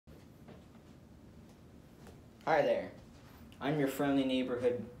Hi there, I'm your friendly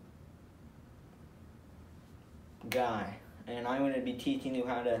neighborhood guy, and I'm going to be teaching you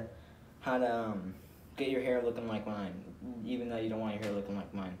how to get your hair looking like mine, even though you don't want your hair looking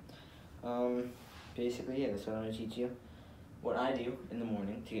like mine. Basically, yeah, that's what I'm going to teach you. What I do in the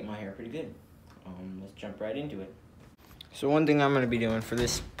morning to get my hair pretty good. Let's jump right into it. So one thing I'm going to be doing for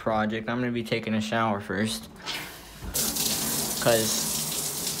this project, I'm going to be taking a shower first, because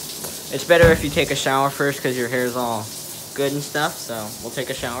it's better if you take a shower first because your hair's all good and stuff, so we'll take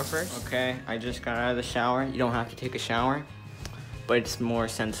a shower first. Okay, I just got out of the shower. You don't have to take a shower, but it's more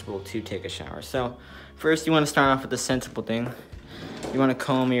sensible to take a shower. So first you want to start off with the sensible thing. You want to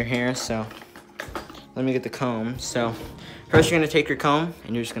comb your hair, so let me get the comb. So first you're going to take your comb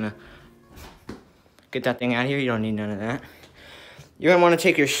and you're just going to get that thing out of here. You don't need none of that. You're going to want to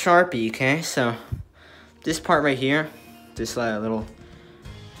take your Sharpie, okay? So this part right here, this little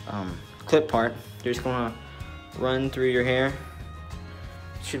clip part, you're just going to run through your hair. It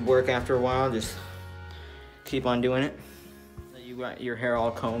should work after a while. Just keep on doing it. You got your hair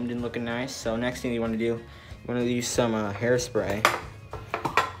all combed and looking nice. So next thing you want to do, you want to use some hairspray.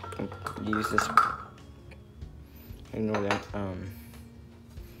 Use this. Ignore that.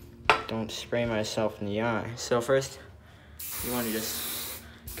 Don't spray myself in the eye. So first, you want to just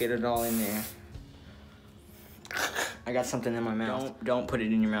get it all in there. I got something in my mouth. Don't put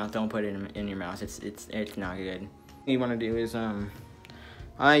it in your mouth. Don't put it in your mouth. It's not good. What you want to do is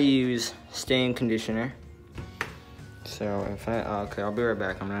I use staying conditioner. So if okay, I'll be right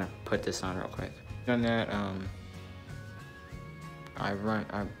back. I'm gonna put this on real quick. Done that. I've run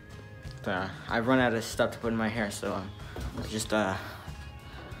out of stuff to put in my hair, so just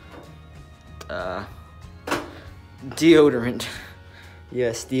deodorant.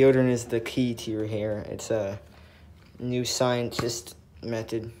 Yes, deodorant is the key to your hair. It's a new scientist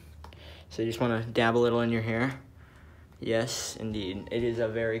method. So you just want to dab a little in your hair. Yes, indeed. It is a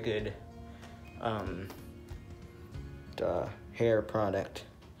very good hair product,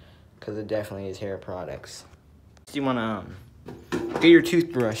 because it definitely is hair products. So you want to get your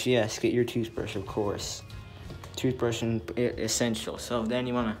toothbrush. Yes, get your toothbrush, of course. Toothbrush is essential. So then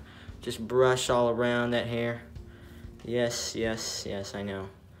you want to just brush all around that hair. Yes, yes, yes, I know.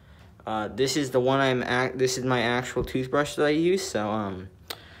 This is the one this is my actual toothbrush that I use, so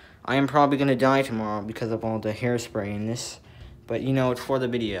I am probably gonna die tomorrow because of all the hairspray in this, but you know, it's for the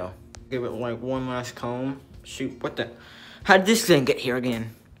video. Give it like one last comb. Shoot, what the? How did this thing get here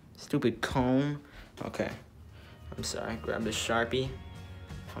again? Stupid comb. Okay, I'm sorry. Grab the Sharpie,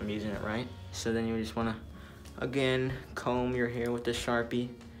 if I'm using it right. So then you just wanna, again, comb your hair with the Sharpie.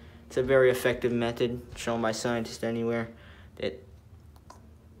 It's a very effective method shown by scientists anywhere. That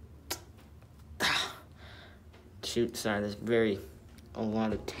shoot, sorry, there's a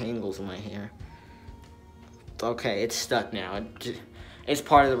lot of tangles in my hair. Okay, it's stuck now. It's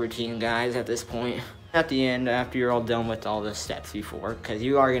part of the routine, guys, at this point. At the end, after you're all done with all the steps before, because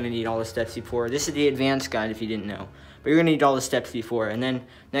you are going to need all the steps before. This is the advanced guide if you didn't know. But you're going to need all the steps before. And then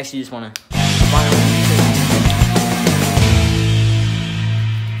next you just want to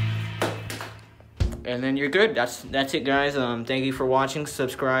and then you're good. That's it, guys. Thank you for watching.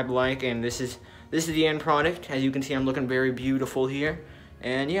 Subscribe, like, and this is the end product. As you can see, I'm looking very beautiful here.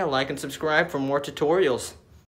 And yeah, like and subscribe for more tutorials.